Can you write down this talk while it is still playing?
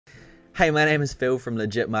Hey, my name is Phil from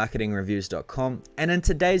legitmarketingreviews.com, and in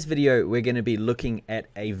today's video we're going to be looking at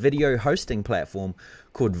a video hosting platform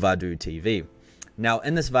called VadooTV. Now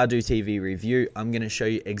in this VadooTV review I'm going to show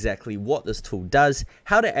you exactly what this tool does,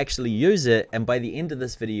 how to actually use it, and by the end of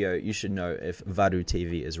this video you should know if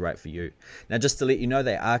VadooTV is right for you. Now just to let you know,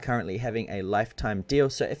 they are currently having a lifetime deal,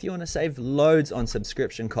 so if you want to save loads on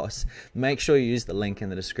subscription costs, make sure you use the link in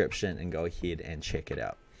the description and go ahead and check it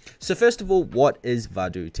out. So first of all, what is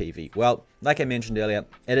VadooTV? Well, like I mentioned earlier,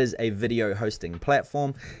 it is a video hosting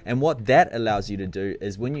platform, and what that allows you to do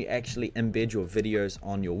is when you actually embed your videos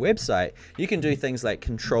on your website, you can do things like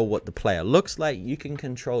control what the player looks like, you can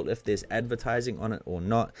control if there's advertising on it or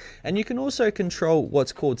not, and you can also control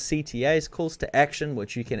what's called CTAs, calls to action,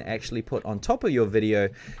 which you can actually put on top of your video,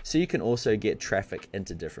 so you can also get traffic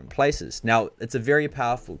into different places. Now, it's a very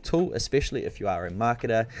powerful tool, especially if you are a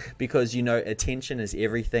marketer, because you know attention is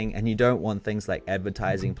everything, and you don't want things like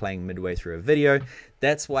advertising playing midway through a video.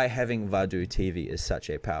 That's why having VadooTV is such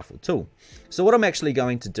a powerful tool. So what I'm actually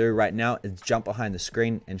going to do right now is jump behind the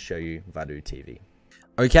screen and show you VadooTV.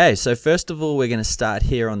 Okay, so first of all, we're going to start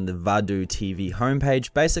here on the VadooTV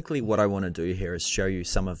homepage. Basically, what I want to do here is show you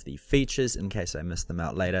some of the features in case I miss them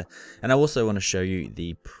out later. And I also want to show you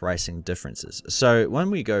the pricing differences. So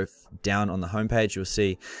when we go down on the homepage, you'll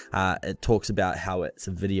see it talks about how it's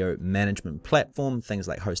a video management platform, things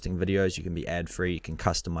like hosting videos. You can be ad-free, you can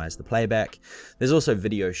customize the playback. There's also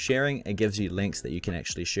video sharing. It gives you links that you can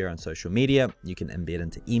actually share on social media. You can embed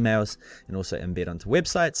into emails and also embed onto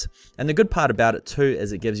websites. And the good part about it too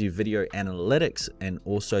is it gives you video analytics and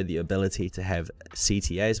also the ability to have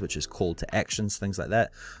CTAs, which is call to actions, things like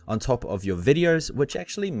that, on top of your videos, which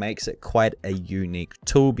actually makes it quite a unique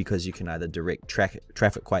tool because you can either direct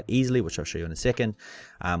traffic quite easily, which I'll show you in a second,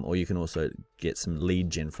 or you can also get some lead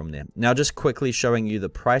gen from there. Now just quickly showing you the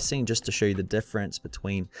pricing just to show you the difference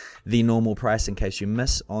between the normal price in case you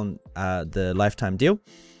miss on the lifetime deal.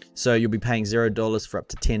 So you'll be paying $0 for up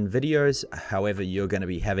to 10 videos. However, you're going to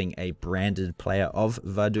be having a branded player of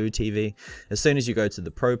VadooTV. As soon as you go to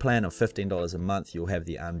the Pro plan of $15 a month, you'll have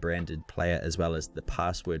the unbranded player as well as the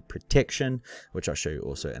password protection, which I'll show you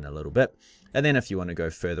also in a little bit. And then if you want to go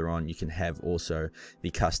further on, you can have also the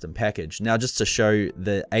custom package. Now, just to show you,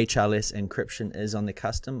 the HLS encryption is on the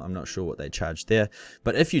custom. I'm not sure what they charge there.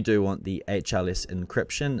 But if you do want the HLS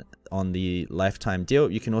encryption on the lifetime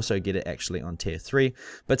deal, you can also get it actually on tier 3.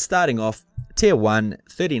 But starting off, tier 1,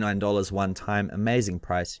 $39 one time, amazing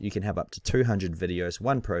price. You can have up to 200 videos,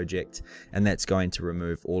 one project, and that's going to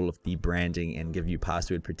remove all of the branding and give you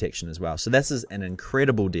password protection as well. So this is an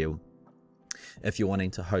incredible deal if you're wanting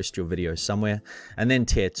to host your videos somewhere. And then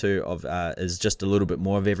tier 2 is just a little bit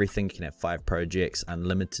more of everything. You can have 5 projects,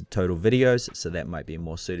 unlimited total videos, so that might be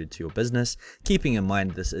more suited to your business, keeping in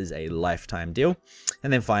mind this is a lifetime deal.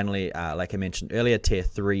 And then finally, like I mentioned earlier, tier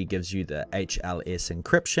 3 gives you the HLS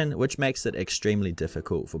encryption, which makes it extremely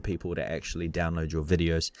difficult for people to actually download your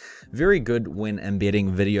videos. Very good when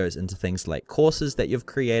embedding videos into things like courses that you've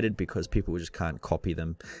created, because people just can't copy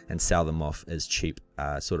them and sell them off as cheap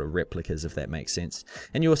sort of replicas, if that makes sense.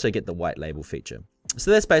 And you also get the white label feature. So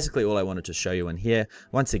that's basically all I wanted to show you in here.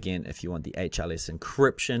 Once again, if you want the HLS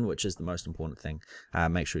encryption, which is the most important thing,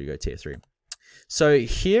 make sure you go tier 3. So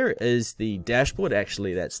here is the dashboard.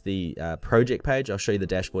 Actually, that's the project page. I'll show you the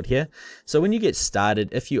dashboard here. So when you get started,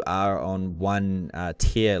 if you are on one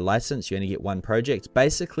tier license, you only get one project.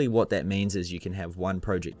 Basically what that means is you can have one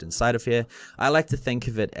project inside of here. I like to think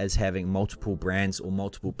of it as having multiple brands or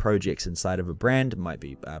multiple projects inside of a brand. It might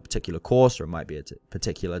be a particular course, or it might be a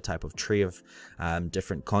particular type of tree of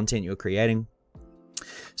different content you're creating.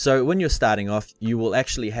 So when you're starting off, you will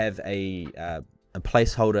actually have a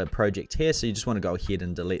placeholder project here, so you just want to go ahead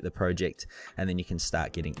and delete the project, and then you can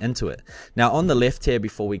start getting into it. Now on the left here,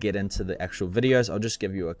 before we get into the actual videos, I'll just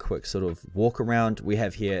give you a quick sort of walk around. We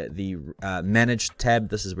have here the manage tab.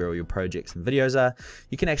 This is where all your projects and videos are.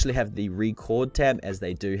 You can actually have the record tab, as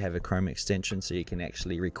they do have a Chrome extension, so you can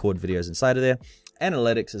actually record videos inside of there.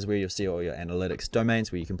 Analytics is where you'll see all your analytics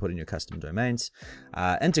domains, where you can put in your custom domains.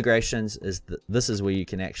 Integrations is this is where you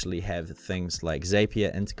can actually have things like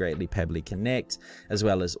Zapier, Integrately, Pabbly Connect, as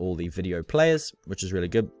well as all the video players, which is really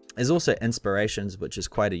good. There's also inspirations, which is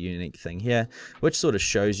quite a unique thing here, which sort of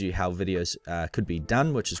shows you how videos could be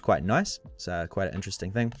done, which is quite nice. It's quite an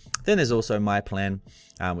interesting thing. Then there's also my plan,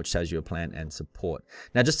 which tells you a plan and support.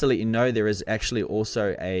 Now, just to let you know, there is actually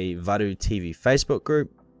also a VadooTV Facebook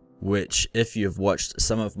group. which if you've watched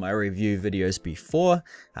some of my review videos before,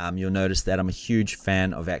 you'll notice that I'm a huge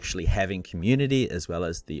fan of actually having community as well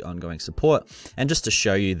as the ongoing support. And just to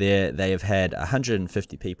show you there, they have had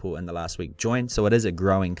 150 people in the last week join, so it is a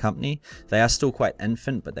growing company. They are still quite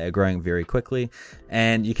infant, but they are growing very quickly.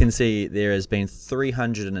 And you can see there has been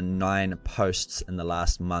 309 posts in the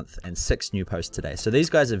last month and 6 new posts today. So these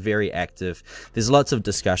guys are very active. There's lots of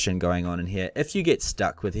discussion going on in here. If you get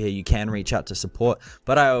stuck with here, you can reach out to support,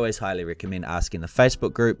 but I always highly recommend asking the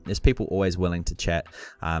Facebook group. There's people always willing to chat,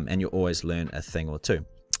 and you'll always learn a thing or two.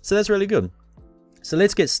 So that's really good. So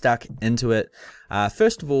let's get stuck into it.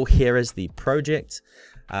 First of all, here is the project.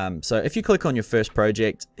 So if you click on your first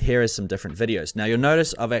project, here is some different videos. Now you'll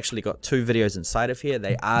notice I've actually got 2 videos inside of here.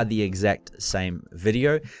 They are the exact same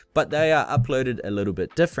video, but they are uploaded a little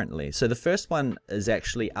bit differently. So the first one is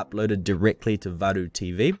actually uploaded directly to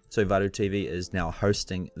VadooTV. So VadooTV is now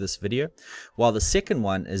hosting this video, while the second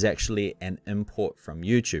one is actually an import from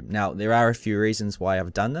YouTube. Now there are a few reasons why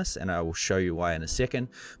I've done this, and I will show you why in a second.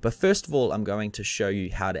 But first of all, I'm going to show you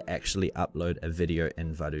how to actually upload a video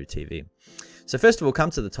in VadooTV. So first of all,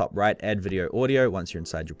 come to the top right, add video audio once you're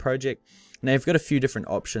inside your project. Now you've got a few different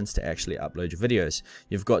options to actually upload your videos.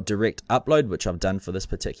 You've got direct upload, which I've done for this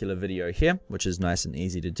particular video here, which is nice and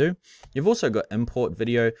easy to do. You've also got import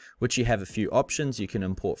video, which you have a few options. You can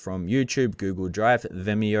import from YouTube, Google Drive,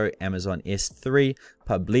 Vimeo, Amazon S3,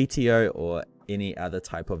 Publitio, or any other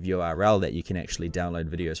type of URL that you can actually download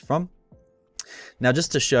videos from. Now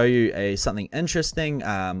just to show you something interesting,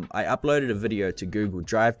 I uploaded a video to Google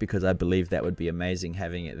Drive because I believe that would be amazing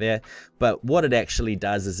having it there. But what it actually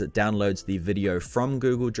does is it downloads the video from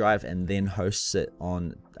Google Drive and then hosts it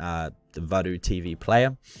on the VadooTV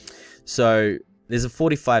player. So there's a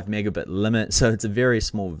 45 megabit limit, so it's a very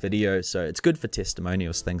small video, so it's good for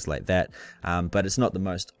testimonials, things like that, but it's not the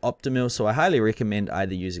most optimal. So I highly recommend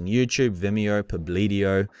either using YouTube, Vimeo,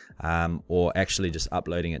 Publitio, or actually just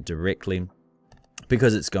uploading it directly,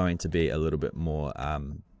 because it's going to be a little bit more, a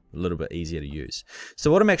little bit easier to use. So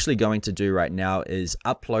what I'm actually going to do right now is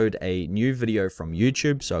upload a new video from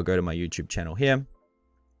YouTube. So I'll go to my YouTube channel here.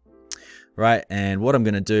 Right, and what I'm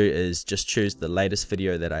going to do is just choose the latest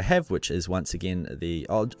video that I have, which is once again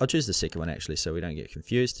I'll choose the second one actually, so we don't get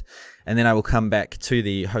confused. And then I will come back to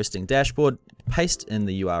the hosting dashboard, paste in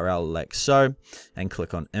the URL like so, and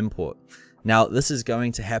click on import. Now this is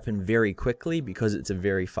going to happen very quickly because it's a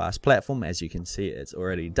very fast platform. As you can see, it's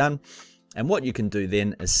already done. And what you can do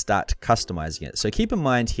then is start customizing it. So keep in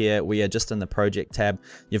mind here, we are just in the project tab.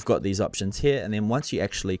 You've got these options here, and then once you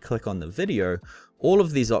actually click on the video, all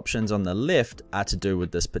of these options on the left are to do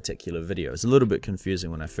with this particular video. It's a little bit confusing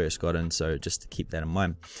when I first got in, so just to keep that in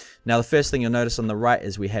mind. Now the first thing you'll notice on the right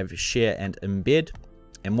is we have share and embed.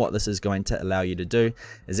 And what this is going to allow you to do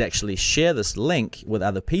is actually share this link with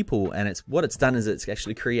other people. And what it's done is it's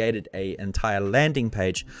actually created an entire landing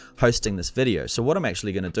page hosting this video. So what I'm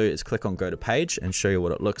actually going to do is click on go to page and show you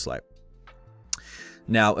what it looks like.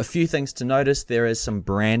 Now, a few things to notice. There is some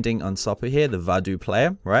branding on top of here, the Vadoo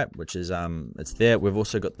player, right? Which is, it's there. We've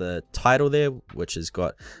also got the title there, which has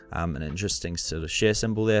got an interesting sort of share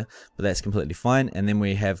symbol there, but that's completely fine. And then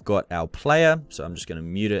we have got our player. So I'm just going to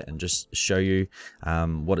mute it and just show you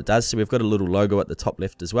what it does. So we've got a little logo at the top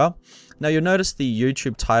left as well. Now you'll notice the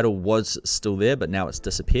YouTube title was still there, but now it's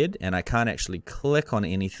disappeared, and I can't actually click on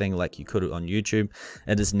anything like you could on YouTube.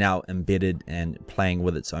 It is now embedded and playing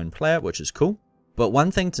with its own player, which is cool. But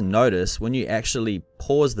one thing to notice, when you actually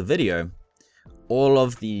pause the video, all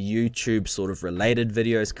of the YouTube sort of related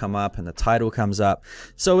videos come up and the title comes up.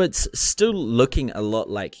 So it's still looking a lot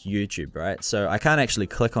like YouTube, right? So I can't actually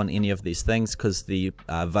click on any of these things because the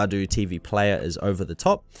VadooTV player is over the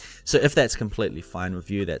top. So if that's completely fine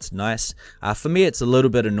with you, that's nice. For me, it's a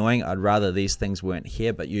little bit annoying. I'd rather these things weren't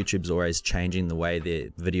here, but YouTube's always changing the way their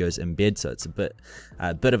videos embed. So it's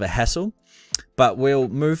a bit of a hassle. But we'll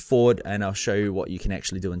move forward and I'll show you what you can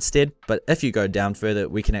actually do instead. But if you go down further,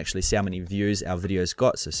 we can actually see how many views our videos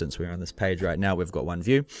got. So since we're on this page right now, we've got 1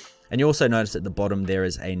 view. And you also notice at the bottom there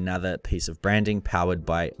is another piece of branding powered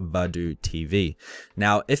by VadooTV.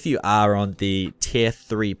 Now, if you are on the tier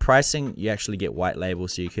 3 pricing, you actually get white label,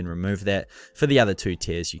 so you can remove that. For the other 2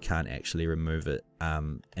 tiers, you can't actually remove it.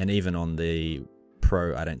 And even on the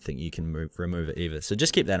Pro, I don't think you can remove it either. So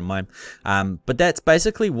just keep that in mind. But that's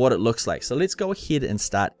basically what it looks like. So let's go ahead and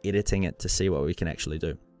start editing it to see what we can actually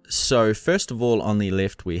do. So first of all, on the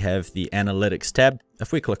left, we have the analytics tab.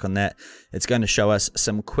 If we click on that, it's going to show us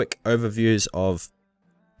some quick overviews of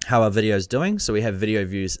how our video is doing. So we have video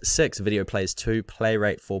views 6, video plays 2, play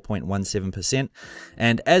rate 4.17%.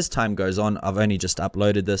 And as time goes on, I've only just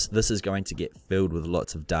uploaded this. This is going to get filled with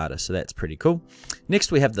lots of data. So that's pretty cool.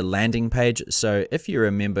 Next, we have the landing page. So if you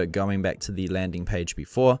remember going back to the landing page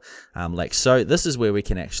before, like so, this is where we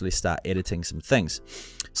can actually start editing some things.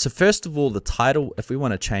 So first of all, the title, if we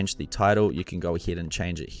want to change the title, you can go ahead and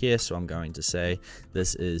change it here. So I'm going to say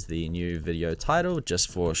this is the new video title, just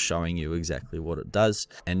for showing you exactly what it does.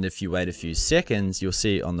 And if you wait a few seconds, you'll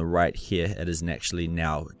see on the right here, it has actually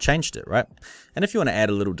now changed it, right? And if you want to add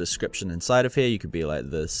a little description inside of here, you could be like,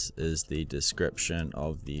 this is the description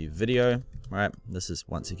of the video, right? This is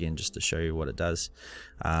once again just to show you what it does.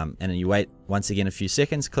 And then you wait once again a few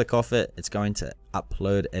seconds, click off it. It's going to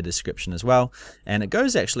upload a description as well. And it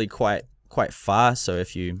goes actually quite far. So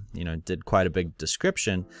if you did quite a big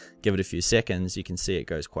description, give it a few seconds, you can see it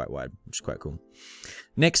goes quite wide, which is quite cool.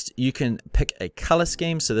 Next, you can pick a color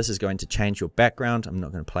scheme. So this is going to change your background. I'm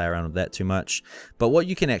not going to play around with that too much, but what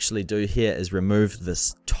you can actually do here is remove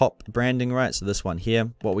this top branding, right? So this one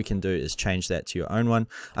here, what we can do is change that to your own one.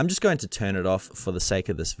 I'm just going to turn it off for the sake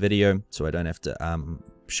of this video, so I don't have to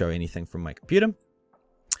show anything from my computer.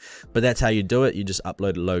 But that's how you do it. You just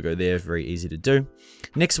upload a logo there, very easy to do.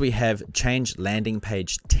 Next, we have change landing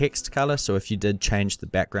page text color. So if you did change the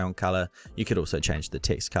background color, you could also change the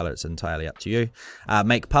text color. It's entirely up to you.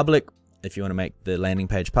 Make public. If you want to make the landing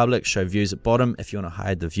page public, show views at bottom. If you want to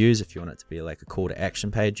hide the views, if you want it to be like a call to action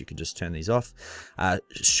page, you could just turn these off.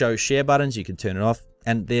 Show share buttons, you can turn it off.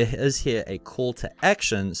 And there is here a call to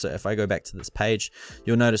action. So if I go back to this page,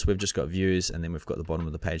 you'll notice we've just got views and then we've got the bottom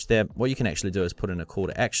of the page there. What you can actually do is put in a call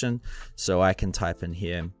to action. So I can type in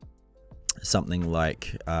here something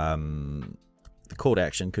like the call to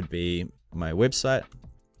action could be my website.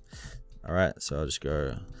 All right, so I'll just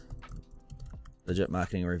go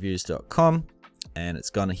legitmarketingreviews.com, and it's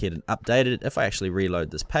gone ahead and updated it. If I actually reload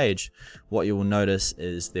this page, what you will notice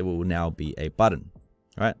is there will now be a button,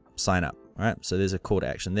 right? Sign up. All right, so there's a call to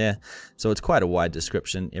action there. So it's quite a wide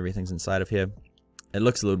description. Everything's inside of here. It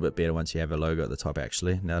looks a little bit better once you have a logo at the top,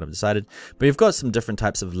 actually, now that I've decided. But you've got some different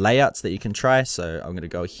types of layouts that you can try. So I'm going to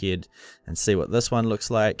go ahead and see what this one looks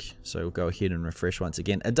like. So we'll go ahead and refresh once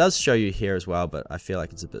again. It does show you here as well, but I feel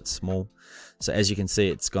like it's a bit small. So as you can see,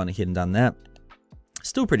 it's gone ahead and done that.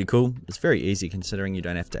 Still pretty cool. It's very easy considering you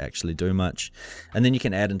don't have to actually do much. And then you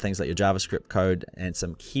can add in things like your JavaScript code and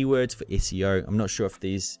some keywords for SEO. I'm not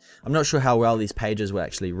sure how well these pages will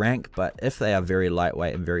actually rank, but if they are very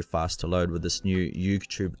lightweight and very fast to load with this new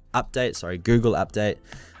Google update,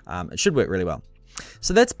 it should work really well.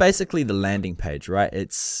 So that's basically the landing page, right?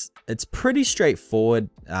 It's pretty straightforward.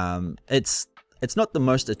 It's not the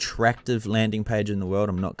most attractive landing page in the world,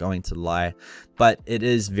 I'm not going to lie, but it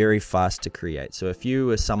is very fast to create. So if you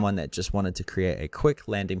were someone that just wanted to create a quick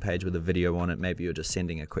landing page with a video on it, maybe you're just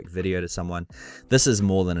sending a quick video to someone, this is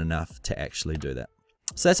more than enough to actually do that.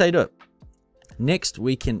 So that's how you do it. Next,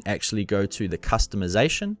 we can actually go to the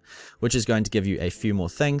customization, which is going to give you a few more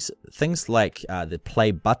things like the play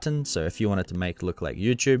button. So if you wanted to make it look like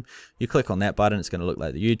YouTube, you click on that button, it's going to look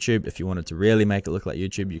like the YouTube. If you wanted to really make it look like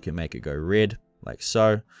YouTube, you can make it go red like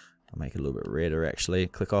so. I'll make it a little bit redder actually.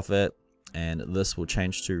 Click off it and this will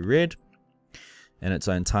change to red in its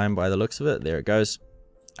own time by the looks of it. There it goes.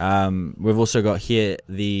 We've also got here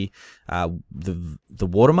the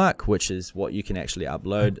watermark, which is what you can actually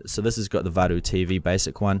upload. So this has got the VadooTV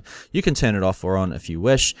basic one. You can turn it off or on if you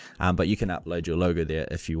wish, but you can upload your logo there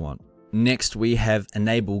if you want. Next, we have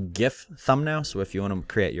enable GIF thumbnail. So if you want to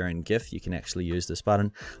create your own GIF, you can actually use this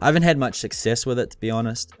button. I haven't had much success with it, to be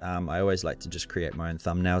honest. I always like to just create my own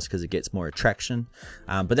thumbnails because it gets more attraction.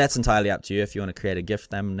 But that's entirely up to you. If you want to create a GIF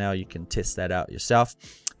thumbnail, you can test that out yourself.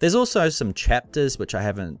 There's also some chapters, which I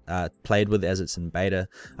haven't played with as it's in beta.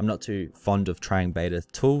 I'm not too fond of trying beta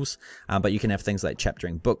tools, but you can have things like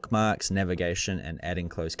chaptering bookmarks, navigation, and adding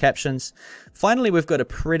closed captions. Finally, we've got a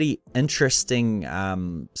pretty interesting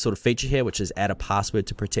sort of feature here, which is add a password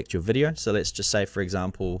to protect your video. So let's just say, for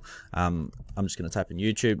example, I'm just going to type in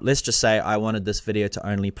YouTube. Let's just say I wanted this video to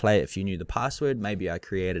only play if you knew the password. Maybe I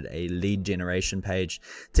created a lead generation page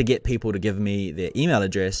to get people to give me their email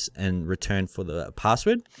address in return for the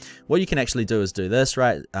password. What you can actually do is do this,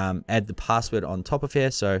 right? Add the password on top of here.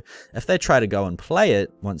 So if they try to go and play it,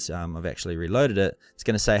 once I've actually reloaded it, it's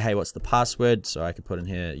going to say, hey, what's the password? So I could put in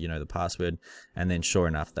here, the password, and then sure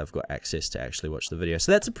enough, they've got access to actually watch the video.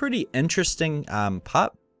 So that's a pretty interesting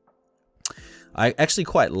part. I actually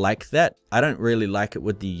quite like that. I don't really like it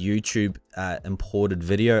with the YouTube imported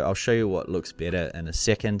video. I'll show you what looks better in a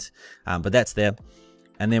second, but that's there.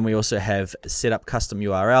 And then we also have set up custom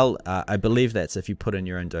URL. I believe that's if you put in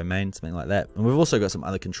your own domain, something like that. And we've also got some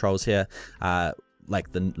other controls here,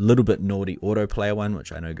 like the little bit naughty autoplay one,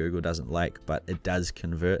 which I know Google doesn't like, but it does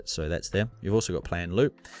convert, so that's there. You've also got play and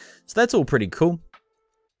loop. So that's all pretty cool.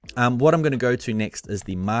 What I'm going to go to next is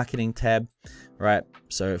the marketing tab, right?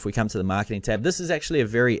 So if we come to the marketing tab, this is actually a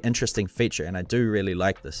very interesting feature, and I do really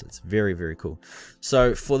like this. It's very, very cool.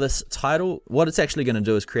 So for this title, what it's actually going to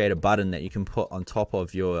do is create a button that you can put on top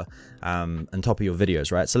of your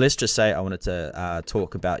videos, right? So let's just say I wanted to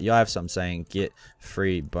talk about Yive, so I'm saying get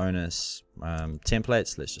free bonus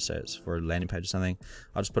templates. Let's just say it's for a landing page or something.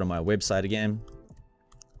 I'll just put on my website again.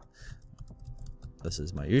 This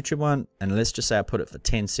is my YouTube one, and let's just say I put it for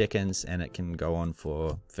 10 seconds and it can go on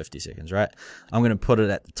for 50 seconds, right? I'm going to put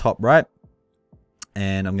it at the top right,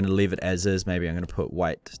 and I'm going to leave it as is. Maybe I'm going to put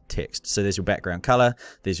white text. So there's your background color,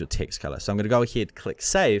 there's your text color. So I'm going to go ahead, click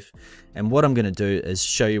save, and what I'm going to do is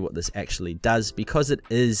show you what this actually does, because it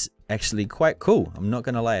is actually quite cool. I'm not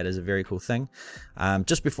going to lie, it is a very cool thing.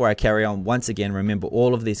 Just before I carry on, once again, remember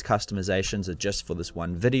all of these customizations are just for this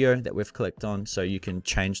one video that we've clicked on, so you can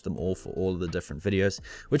change them all for all of the different videos,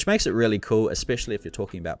 which makes it really cool, especially if you're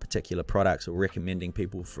talking about particular products or recommending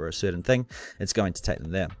people for a certain thing. It's going to take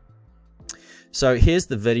them there. So here's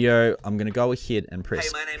the video. I'm going to go ahead and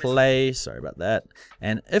press play. Sorry about that.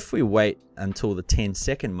 And if we wait until the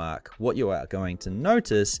 10-second mark, what you are going to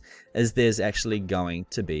notice is there's actually going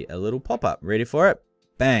to be a little pop-up. Ready for it?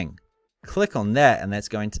 Bang. Click on that, and that's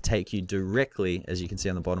going to take you directly, as you can see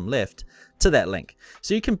on the bottom left, to that link.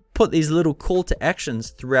 So you can put these little call to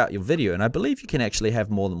actions throughout your video, and I believe you can actually have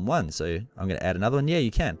more than one. So I'm going to add another one. Yeah,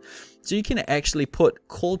 you can. So you can actually put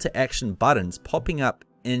call to action buttons popping up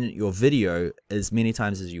in your video as many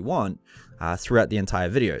times as you want throughout the entire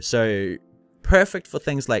video. So perfect for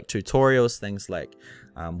things like tutorials, things like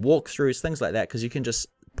walkthroughs, things like that, because you can just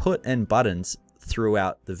put in buttons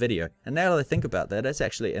throughout the video. And now that I think about that, it's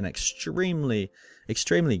actually an extremely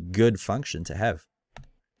good function to have.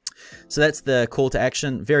 So that's the call to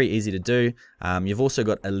action. Very easy to do. You've also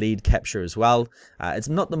got a lead capture as well. It's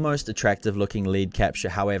not the most attractive looking lead capture,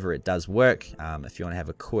 however it does work. If you want to have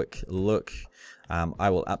a quick look, I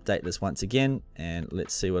will update this once again, and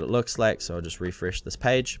let's see what it looks like. So I'll just refresh this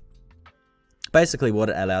page. Basically what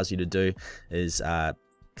it allows you to do is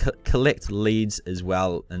collect leads as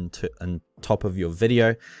well on top of your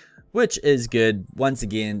video, which is good. Once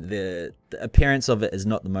again, the appearance of it is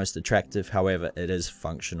not the most attractive, however it is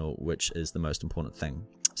functional, which is the most important thing.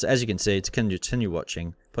 So as you can see, to continue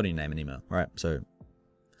watching, put in your name and email, right? So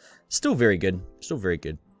still very good, still very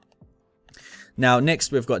good. Now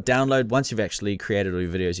next we've got download. Once you've actually created all your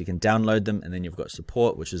videos, you can download them, and then you've got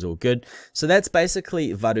support, which is all good. So that's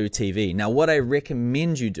basically VadooTV. Now what I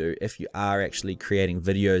recommend you do if you are actually creating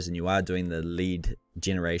videos and you are doing the lead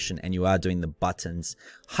generation and you are doing the buttons,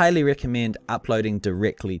 highly recommend uploading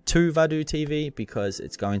directly to VadooTV, because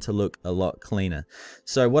it's going to look a lot cleaner.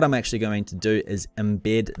 So what I'm actually going to do is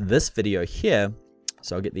embed this video here.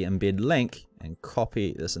 So I'll get the embed link and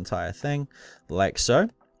copy this entire thing like so.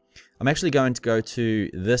 I'm actually going to go to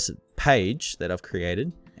this page that I've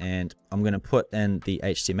created, and I'm going to put in the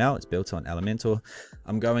HTML. It's built on Elementor.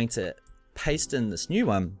 I'm going to paste in this new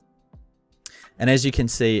one, and as you can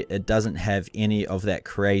see, it doesn't have any of that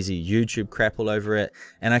crazy YouTube crap all over it,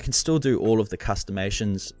 and I can still do all of the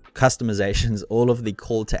customizations, all of the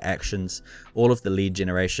call to actions, all of the lead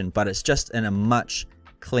generation, but it's just in a much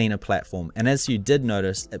cleaner platform. And as you did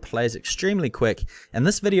notice, it plays extremely quick, and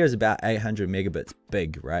this video is about 800 megabits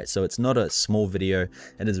big, right? So it's not a small video.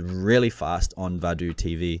 It is really fast on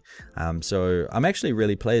VadooTV. So I'm actually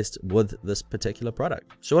really pleased with this particular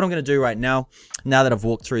product. So what I'm going to do right now that I've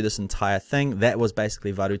walked through this entire thing, that was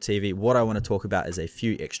basically VadooTV. What I want to talk about is a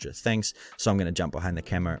few extra things, so I'm going to jump behind the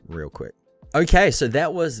camera real quick. Okay, so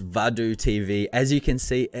that was VadooTV. As you can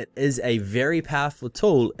see, it is a very powerful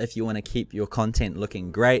tool if you want to keep your content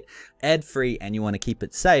looking great, ad-free, and you want to keep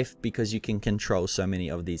it safe, because you can control so many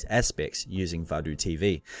of these aspects using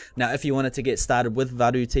VadooTV. Now, if you wanted to get started with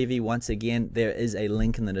VadooTV, once again, there is a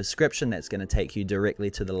link in the description that's going to take you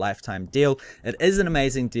directly to the lifetime deal. It is an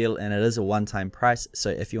amazing deal, and it is a one-time price. So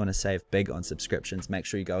if you want to save big on subscriptions, make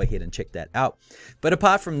sure you go ahead and check that out. But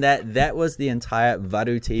apart from that, that was the entire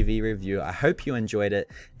VadooTV review. I hope you enjoyed it.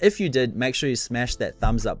 If you did, make sure you smash that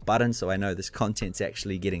thumbs up button so I know this content's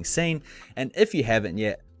actually getting seen. And if you haven't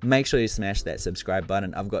yet, make sure you smash that subscribe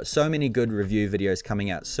button. I've got so many good review videos coming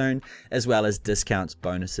out soon, as well as discounts,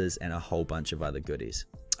 bonuses, and a whole bunch of other goodies.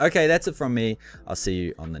 Okay, that's it from me. I'll see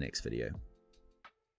you on the next video.